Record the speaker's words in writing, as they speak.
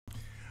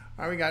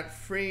All right, we got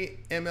free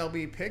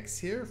MLB picks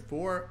here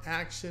for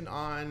action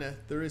on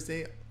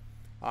Thursday,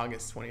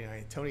 August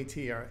 29th. Tony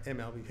T, our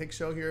MLB pick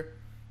show here.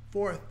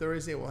 For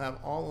Thursday, we'll have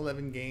all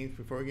 11 games.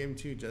 Before we get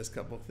into just a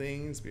couple of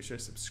things, be sure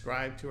to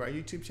subscribe to our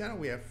YouTube channel.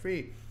 We have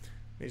free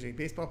Major League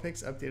Baseball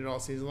picks updated all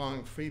season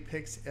long. Free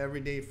picks every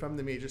day from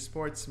the major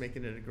sports,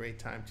 making it a great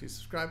time to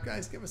subscribe.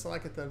 Guys, give us a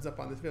like, a thumbs up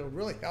on this video. It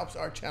really helps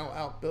our channel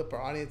out, build up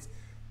our audience.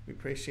 We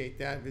appreciate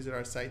that. Visit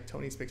our site,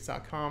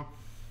 Tony'sPicks.com.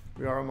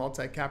 We are a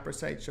multi-capper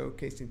site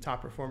showcasing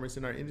top performers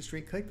in our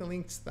industry. Click the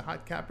links to the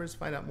hot cappers,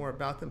 find out more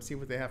about them, see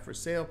what they have for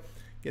sale,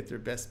 get their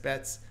best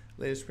bets.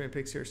 Latest print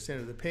picks here,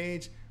 center of the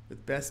page.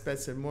 With best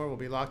bets and more, will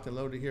be locked and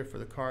loaded here for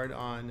the card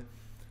on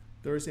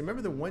Thursday.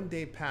 Remember, the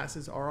one-day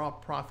passes are all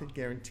profit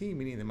guarantee,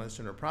 meaning they must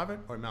earn a profit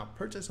or amount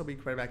purchased will be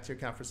credited back to your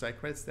account for site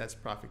credits. That's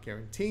profit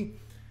guarantee.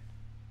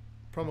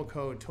 Promo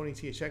code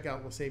TonyT at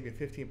checkout will save you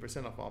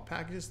 15% off all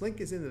packages.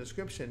 Link is in the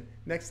description.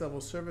 Next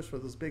level service for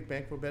those big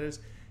bankroll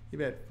bettors. You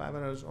bet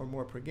 $500 or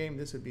more per game.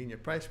 This would be in your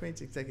price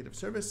range. Executive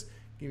service,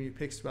 giving you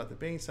picks throughout the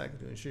betting cycle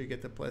to ensure you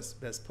get the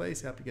best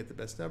plays, help you get the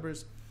best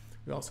numbers.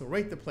 We also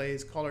rate the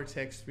plays. Call or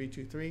text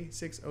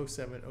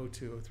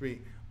 323-607-0203.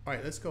 All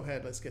right, let's go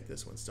ahead. Let's get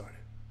this one started.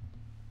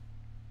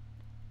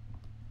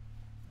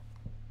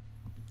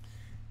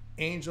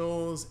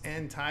 Angels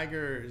and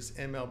Tigers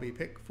MLB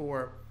pick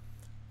for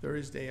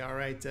Thursday. All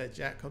right,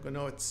 Jack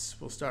Kokonowitz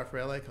will start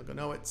for LA.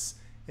 Kokonowitz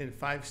in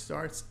 5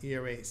 starts,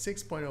 ERA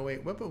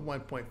 6.08, whip of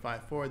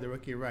 1.54. The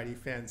rookie righty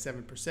fan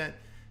 7%,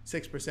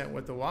 6%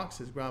 with the walks.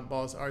 His ground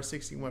balls are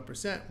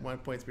 61%,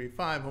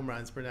 1.35 home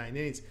runs per 9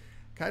 innings.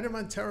 Kaiser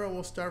Montero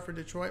will start for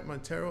Detroit.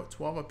 Montero,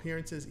 12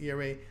 appearances,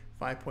 ERA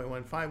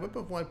 5.15, whip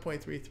of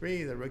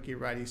 1.33. The rookie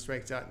righty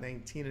strikes out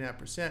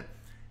 19.5%,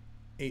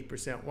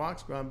 8%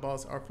 walks. Ground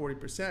balls are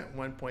 40%,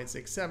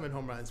 1.67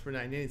 home runs per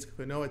 9 innings.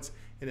 Kokonowitz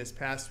in his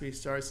past 3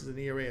 starts is an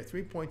ERA of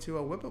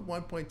 3.20, whip of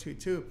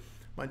 1.22.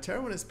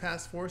 Montero in his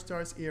past 4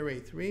 starts, ERA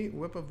 3,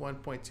 whip of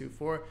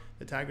 1.24.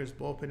 The Tigers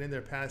bullpen in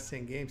their past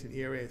 10 games, an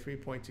ERA of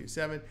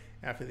 3.27.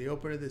 After the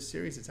opener of this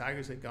series, the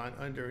Tigers had gone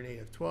under an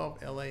 8 of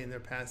 12. LA in their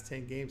past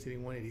 10 games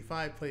hitting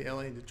 185. Play LA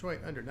and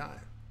Detroit under 9.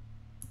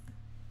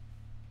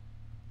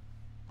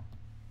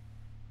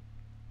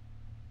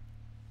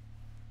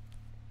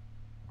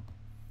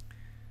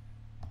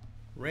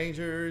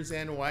 Rangers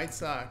and White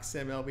Sox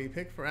MLB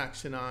pick for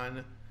action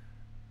on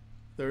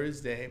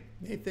Thursday.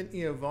 Nathan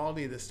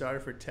Eovaldi, the starter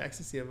for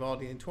Texas.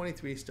 Eovaldi in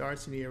 23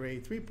 starts, in ERA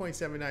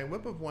 3.79,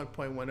 whip of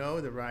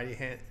 1.10. The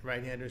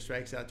right-hander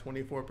strikes out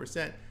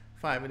 24%,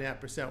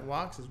 5.5%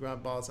 walks. His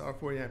ground balls are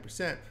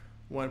 49%,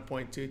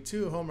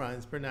 1.22 home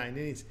runs per 9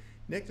 innings.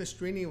 Nick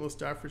Nastrini will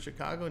start for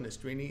Chicago.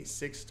 Nastrini,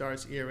 6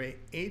 starts, ERA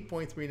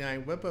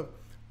 8.39, whip of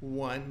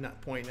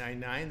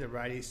 1.99. The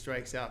righty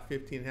strikes out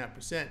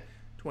 15.5%,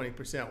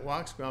 20%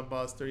 walks. Ground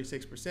balls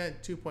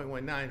 36%,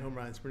 2.19 home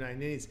runs per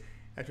 9 innings.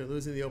 After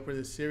losing the opener of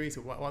the series,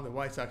 while the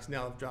White Sox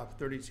now have dropped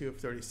 32 of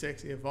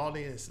 36,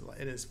 Eovaldi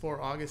in his 4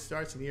 August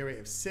starts an ERA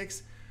of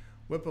 6,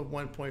 whip of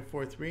 1.43.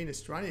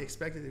 Nastrini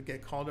expected to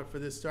get called up for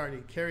this start. He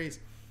carries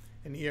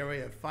an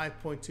ERA of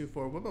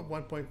 5.24, whip of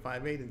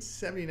 1.58 in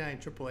 79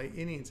 AAA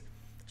innings,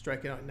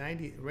 striking out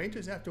 90.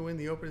 Rangers have to win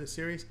the opener of the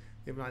series.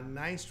 They've won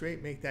 9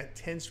 straight, make that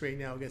 10 straight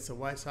now against the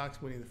White Sox,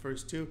 winning the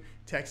first 2.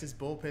 Texas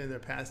bullpen in their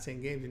past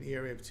 10 games, an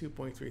ERA of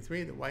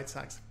 2.33. The White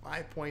Sox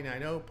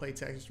 5.90. Play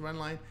Texas run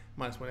line,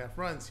 -1.5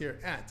 runs here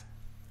at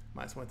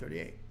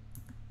 -138.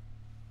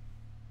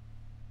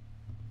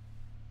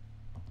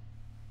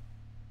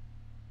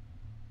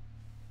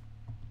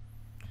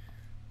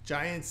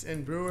 Giants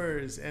and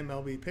Brewers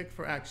MLB pick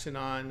for action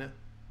on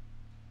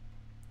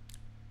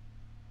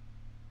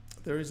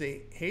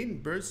Thursday. Hayden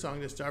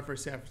Birdsong to start for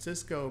San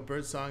Francisco.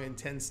 Birdsong in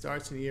 10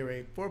 starts, in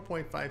ERA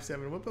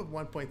 4.57, whip of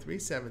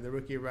 1.37. The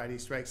rookie righty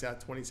strikes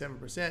out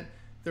 27%,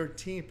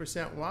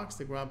 13% walks.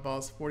 The ground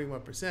balls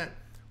 41%,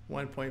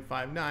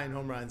 1.59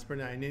 home runs per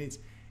 9 innings.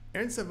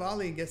 Aaron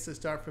Civale gets the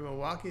start for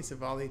Milwaukee.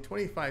 Civale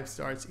 25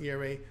 starts,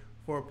 ERA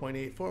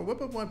 4.84,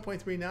 whip of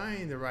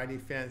 1.39. The righty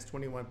fans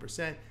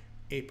 21%,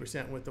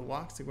 8% with the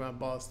walks. The ground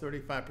balls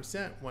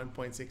 35%,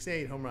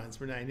 1.68 home runs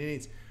per 9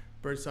 innings.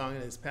 Birdsong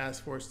in his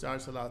past 4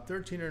 starts allowed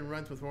 13 earned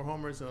runs with 4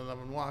 homers and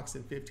 11 walks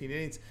in 15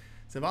 innings.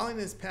 Civale in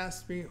his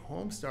past 3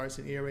 home starts,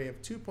 an ERA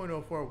of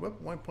 2.04,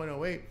 whip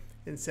 1.08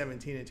 in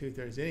 17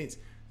 2/3 innings.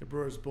 The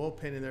Brewers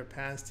bullpen in their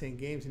past 10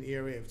 games, an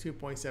ERA of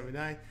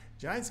 2.79.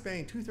 Giants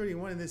batting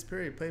 .231 in this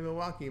period. Play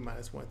Milwaukee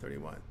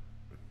 -131.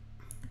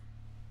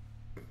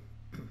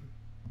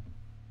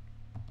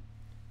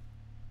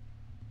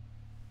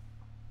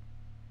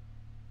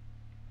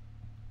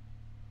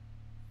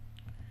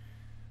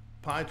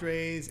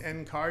 Padres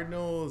and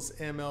Cardinals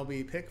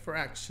MLB pick for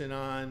action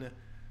on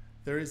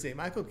Thursday.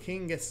 Michael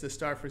King gets the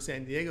start for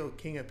San Diego.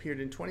 King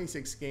appeared in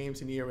 26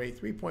 games in ERA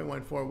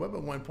 3.14, whip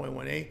of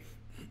 1.18.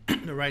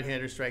 The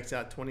right-hander strikes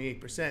out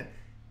 28%,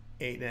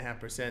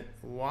 8.5%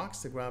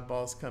 walks. The ground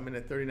balls come in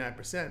at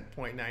 39%,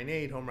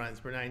 0.98 home runs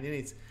per 9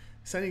 innings.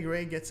 Sonny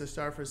Gray gets a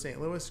start for St.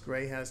 Louis.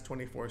 Gray has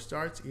 24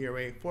 starts,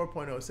 ERA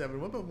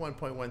 4.07, whip of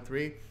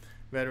 1.13.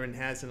 Veteran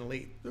has an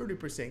elite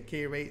 30%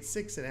 K rate,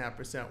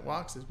 6.5%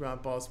 walks. His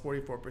ground balls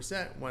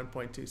 44%,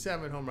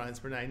 1.27 home runs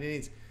per 9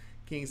 innings.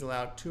 Kings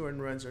allowed 2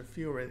 earned runs or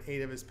fewer in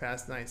 8 of his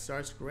past 9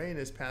 starts. Gray in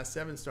his past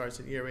 7 starts,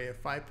 an ERA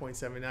of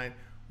 5.79,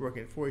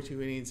 working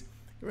 42 innings.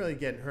 Really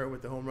getting hurt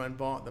with the home run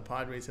ball. The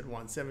Padres had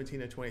won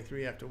 17 of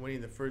 23 after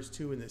winning the first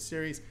 2 in the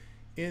series.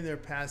 In their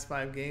past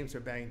 5 games,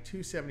 they're batting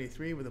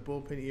 .273 with a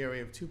bullpen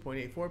ERA of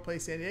 2.84. Play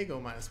San Diego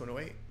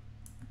 -108.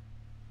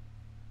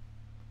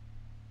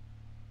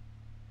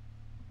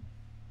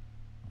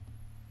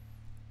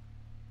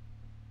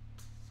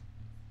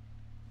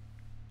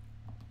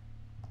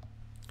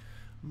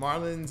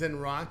 Marlins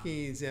and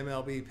Rockies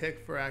MLB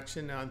pick for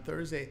action on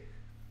Thursday.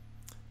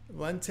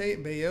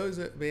 Lente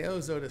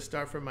Beozo to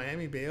start for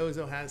Miami.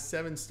 Beozo has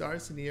 7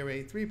 starts in the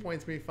ERA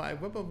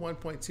 3.35, whip of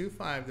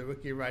 1.25. The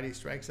rookie righty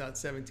strikes out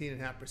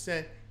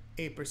 17.5%,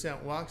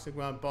 8% walks. The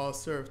ground ball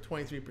served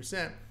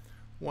 23%,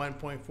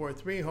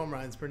 1.43 home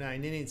runs per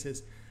 9 innings.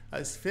 His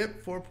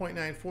FIP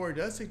 4.94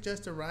 does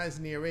suggest a rise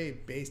in the ERA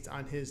based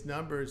on his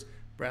numbers.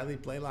 Bradley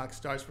Blaylock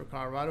starts for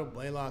Colorado.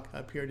 Blaylock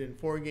appeared in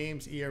 4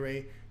 games,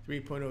 ERA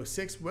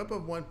 3.06, whip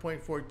of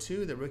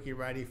 1.42. The rookie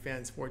righty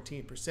fans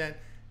 14%,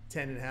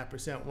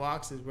 10.5%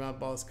 walks. His ground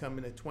balls come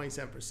in at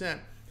 27%,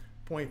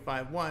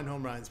 0.51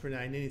 home runs per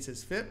 9 innings.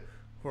 His FIP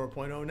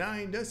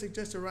 4.09 does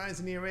suggest a rise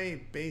in ERA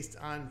based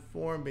on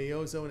form.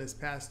 Beozo in his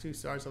past 2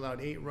 starts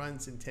allowed 8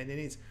 runs in 10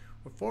 innings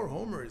with 4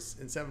 homers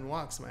and 7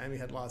 walks. Miami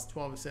had lost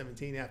 12 of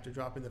 17 after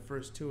dropping the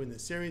first 2 in the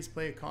series.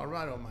 Play at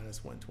Colorado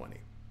 -120.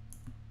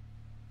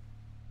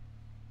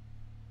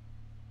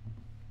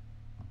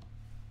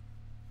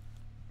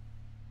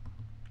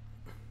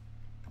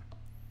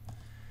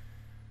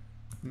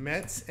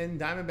 Mets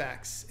and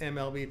Diamondbacks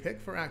MLB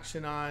pick for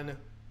action on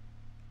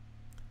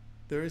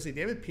Thursday.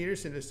 David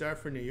Peterson to start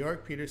for New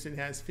York. Peterson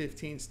has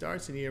 15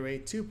 starts in ERA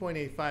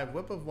 2.85,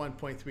 whip of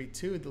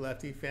 1.32. The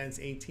lefty fans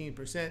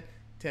 18%,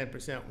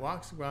 10%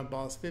 walks. Ground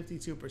balls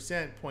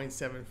 52%,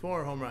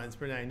 0.74 home runs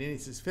per 9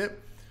 innings. His FIP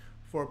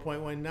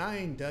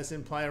 4.19 does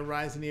imply a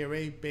rise in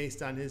ERA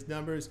based on his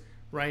numbers.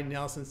 Ryan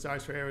Nelson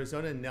starts for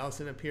Arizona.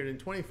 Nelson appeared in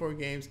 24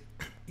 games,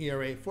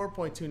 ERA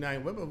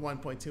 4.29, whip of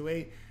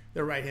 1.28.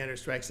 The right-hander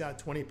strikes out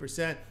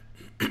 20%,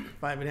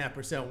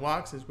 5.5%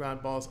 walks. His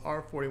ground balls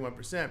are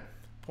 41%,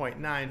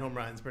 0.9 home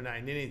runs per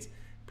 9 innings.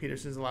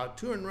 Peterson's allowed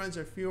 2 earned runs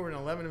or fewer in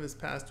 11 of his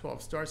past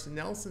 12 starts. And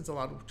Nelson's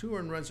allowed 2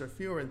 earned runs or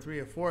fewer in 3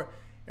 of 4.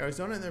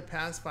 Arizona in their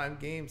past 5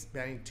 games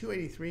batting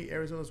 .283.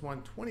 Arizona's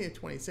won 20 of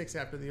 26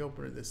 after the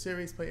opener of the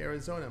series. Play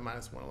Arizona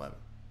 -111.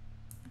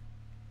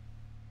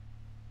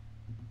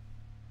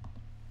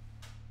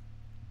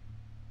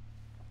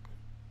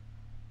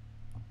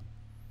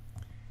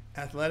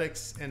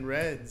 Athletics and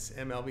Reds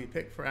MLB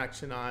pick for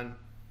action on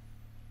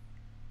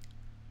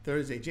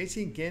Thursday.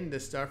 J.T. Ginn to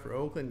start for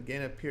Oakland.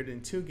 Ginn appeared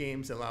in 2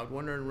 games, allowed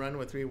 1 earned run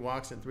with 3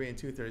 walks and 3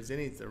 2/3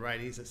 innings. The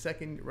righty is a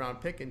second-round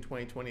pick in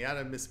 2020 out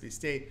of Mississippi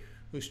State,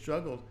 who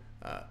struggled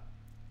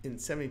in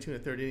 72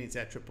 1/3 innings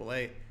at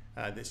AAA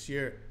this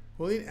year.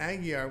 Julian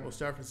Aguilar will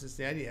start for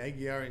Cincinnati.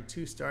 Aguilar in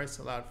 2 starts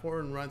allowed 4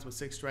 earned runs with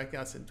 6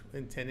 strikeouts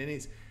in 10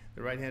 innings.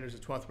 The right-hander is a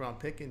 12th-round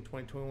pick in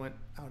 2021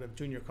 out of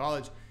junior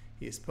college.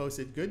 He has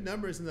posted good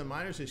numbers in the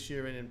minors this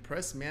year and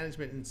impressed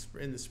management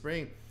in the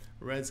spring.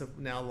 Reds have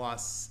now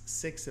lost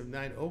 6 of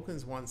 9.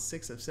 Oakland's won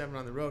 6 of 7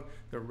 on the road.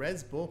 The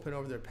Reds bullpen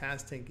over their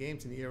past 10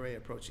 games in ERA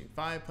approaching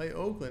 5. Play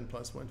Oakland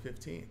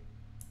 +115.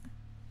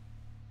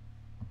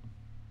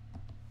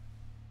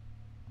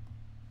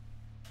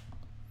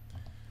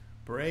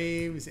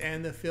 Braves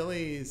and the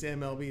Phillies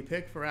MLB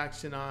pick for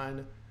action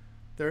on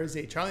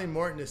Thursday. Charlie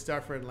Morton to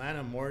start for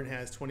Atlanta. Morton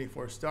has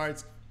 24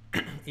 starts.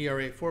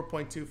 ERA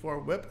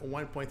 4.24, whip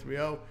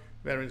 1.30.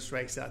 Veteran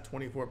strikes out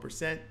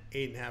 24%,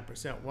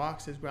 8.5%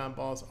 walks. His ground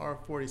balls are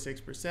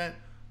 46%,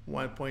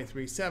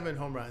 1.37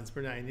 home runs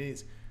per 9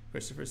 innings.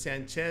 Christopher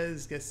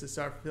Sanchez gets to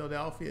start for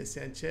Philadelphia.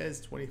 Sanchez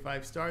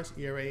 25 starts,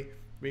 ERA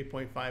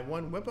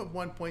 3.51, whip of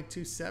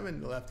 1.27.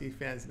 The lefty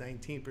fans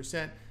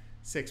 19%,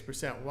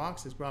 6%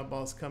 walks. His ground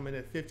balls come in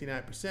at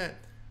 59%.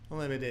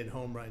 Limited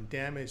home run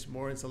damage.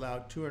 Morton's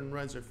allowed 2 earned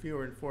runs or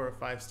fewer in 4 or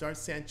 5 starts.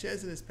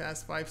 Sanchez in his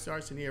past 5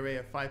 starts, an ERA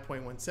of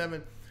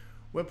 5.17,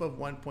 whip of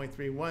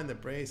 1.31. The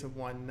Braves have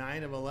won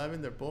 9 of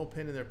 11. Their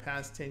bullpen in their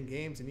past 10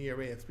 games, an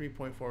ERA of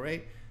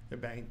 3.48. They're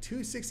batting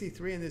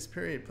 .263 in this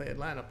period. Play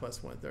Atlanta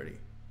 +130.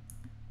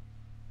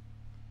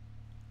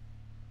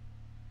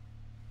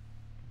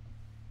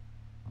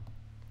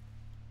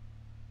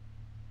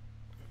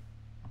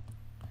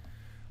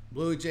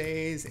 Blue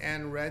Jays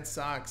and Red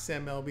Sox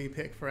MLB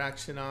pick for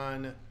action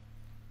on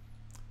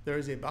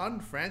Thursday. Bowden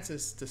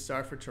Francis to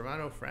start for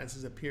Toronto.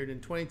 Francis appeared in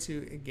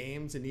 22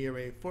 games, an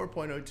ERA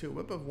 4.02,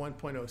 whip of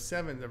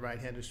 1.07. The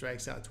right-hander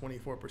strikes out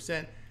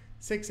 24%,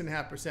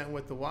 6.5%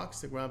 with the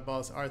walks. The ground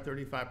balls are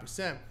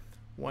 35%,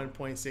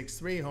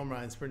 1.63 home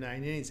runs per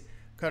 9 innings.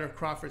 Cutter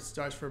Crawford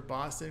starts for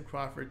Boston.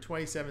 Crawford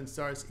 27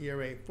 starts,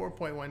 ERA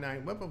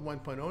 4.19, whip of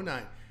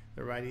 1.09.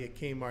 The righty at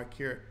K-Mark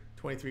here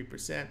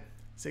 23%.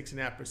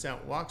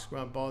 6.5% walks.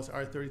 Ground balls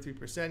are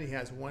 33%. He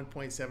has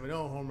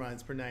 1.70 home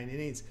runs per 9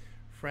 innings.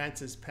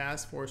 Francis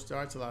passed 4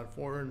 starts, allowed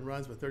 4 earned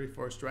runs with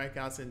 34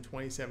 strikeouts in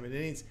 27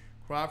 innings.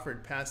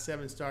 Crawford passed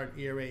 7 start,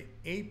 ERA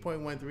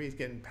 8.13. He's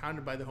getting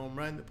pounded by the home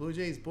run. The Blue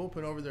Jays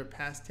bullpen over their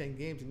past 10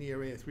 games, an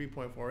ERA of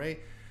 3.48. The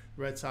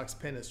Red Sox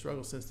pen has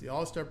struggled since the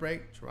All-Star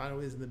break. Toronto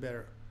is in the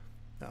better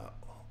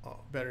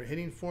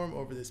hitting form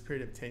over this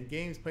period of 10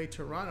 games. Play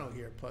Toronto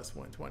here, plus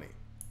 120.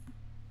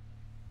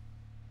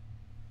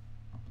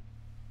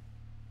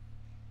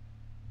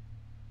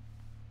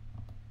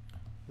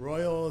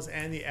 Royals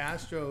and the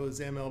Astros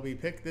MLB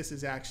pick. This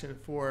is action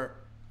for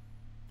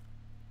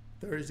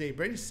Thursday.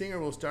 Brady Singer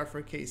will start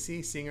for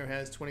KC. Singer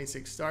has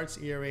 26 starts,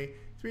 ERA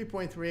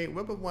 3.38,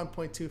 whip of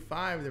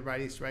 1.25. The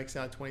righty strikes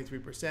out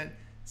 23%,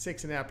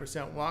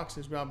 6.5% walks.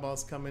 His ground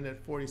balls come in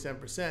at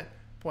 47%,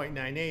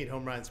 0.98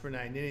 home runs per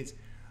 9 innings.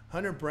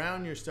 Hunter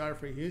Brown, your starter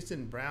for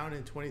Houston. Brown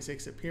in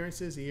 26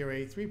 appearances,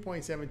 ERA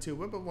 3.72,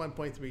 whip of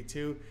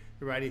 1.32.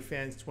 The righty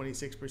fans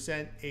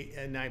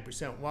 26%,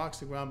 9% walks.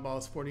 The ground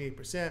balls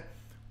 48%,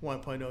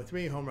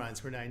 1.03 home runs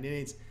per 9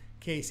 innings.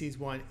 Casey's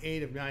won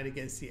 8 of 9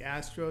 against the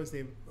Astros.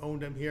 They've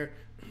owned him here.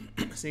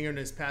 Singer in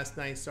his past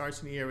 9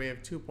 starts, an ERA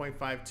of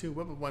 2.52,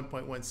 whip of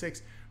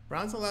 1.16.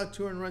 Browns allowed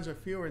 2 earned runs or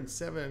fewer in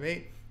 7 of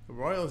 8. The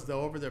Royals, though,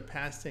 over their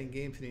past 10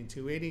 games, hitting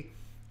 280,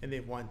 and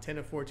they've won 10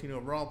 of 14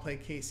 overall. Play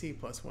KC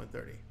plus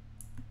 130.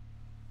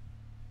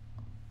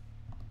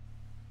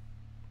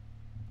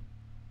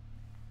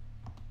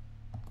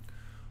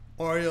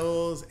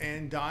 Orioles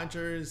and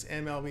Dodgers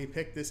MLB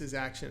pick. This is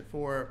action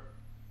for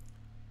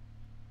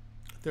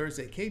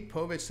Thursday. Kate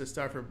Povich to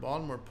start for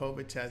Baltimore.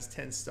 Povich has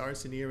 10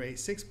 starts, an ERA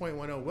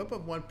 6.10, whip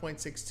of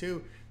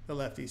 1.62. The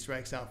lefty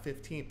strikes out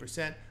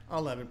 15%,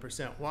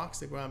 11% walks.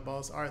 The ground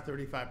balls are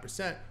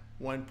 35%,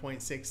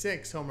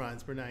 1.66 home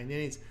runs per 9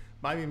 innings.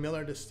 Bobby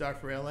Miller to start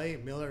for LA.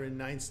 Miller in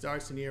 9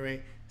 starts, an ERA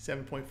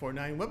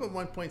 7.49, whip of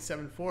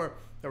 1.74.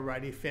 The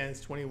righty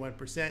fans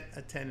 21%,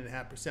 a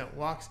 10.5%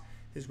 walks.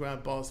 His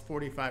ground balls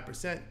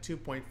 45%,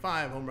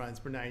 2.5 home runs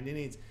per 9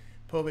 innings.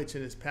 Povich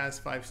in his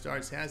past 5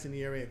 starts has an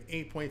ERA of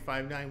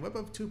 8.59, whip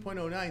of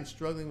 2.09,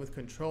 struggling with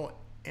control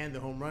and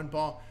the home run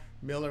ball.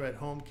 Miller at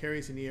home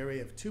carries an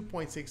ERA of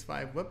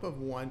 2.65, whip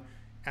of 1.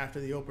 After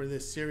the opener of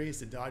this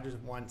series, the Dodgers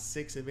have won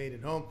 6 of 8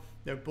 at home.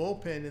 Their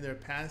bullpen in their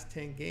past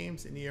 10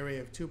 games, an ERA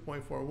of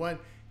 2.41.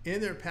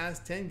 In their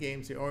past 10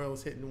 games, the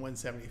Orioles hitting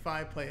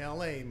 175. Play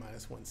LA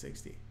minus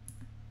 160.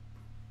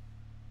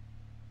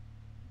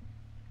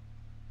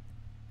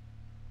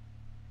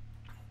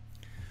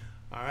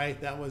 All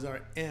right, that was our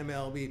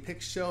MLB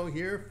pick show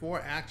here for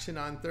action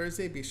on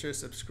Thursday. Be sure to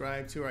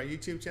subscribe to our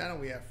YouTube channel.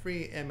 We have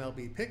free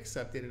MLB picks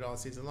updated all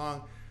season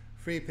long.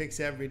 Free picks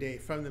every day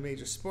from the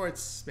major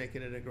sports,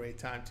 making it a great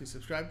time to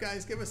subscribe.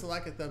 Guys, give us a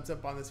like and thumbs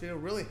up on this video.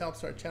 It really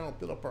helps our channel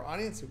build up our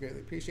audience. We greatly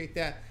appreciate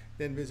that.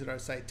 Then visit our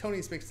site,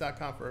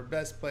 Tony'sPicks.com, for our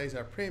best plays.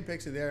 Our premium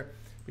picks are there.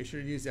 Be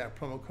sure to use that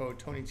promo code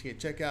TonyT at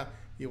checkout.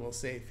 You will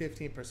save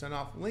 15%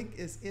 off. Link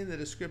is in the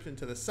description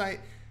to the site.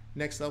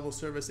 Next Level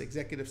Service,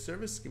 Executive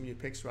Service, giving you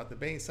picks throughout the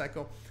betting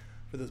cycle.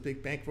 For those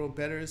big bankroll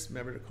bettors,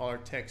 remember to call or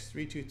text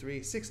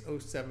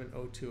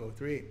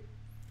 323-607-0203.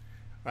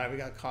 All right, we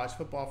got college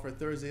football for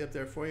Thursday up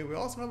there for you. We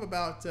also have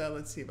about,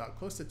 about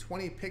close to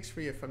 20 picks for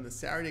you from the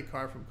Saturday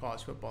card from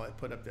college football I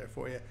put up there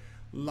for you.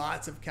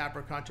 Lots of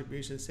capper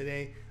contributions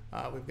today.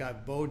 We've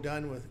got Bo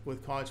done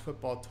with college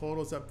football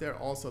totals up there.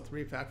 Also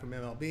 3-pack from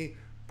MLB.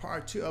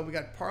 Part 2, we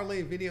got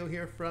parlay video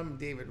here from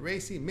David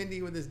Racy.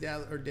 Mindy with his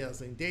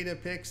dazzling data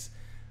picks.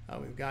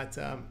 We've got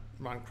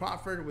Ron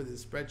Crawford with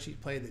his spreadsheet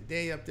play of the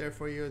day up there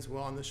for you as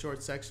well on the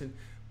short section.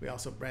 We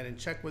also Brandon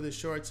Check with his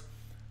shorts.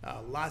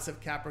 Lots of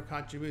capper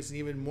contributions,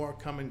 even more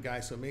coming,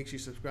 guys. So make sure you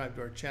subscribe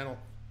to our channel.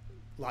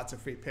 Lots of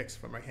free picks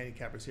from our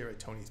handicappers here at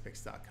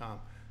Tony'sPicks.com.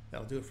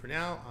 That'll do it for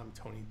now. I'm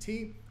Tony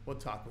T. We'll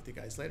talk with you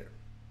guys later.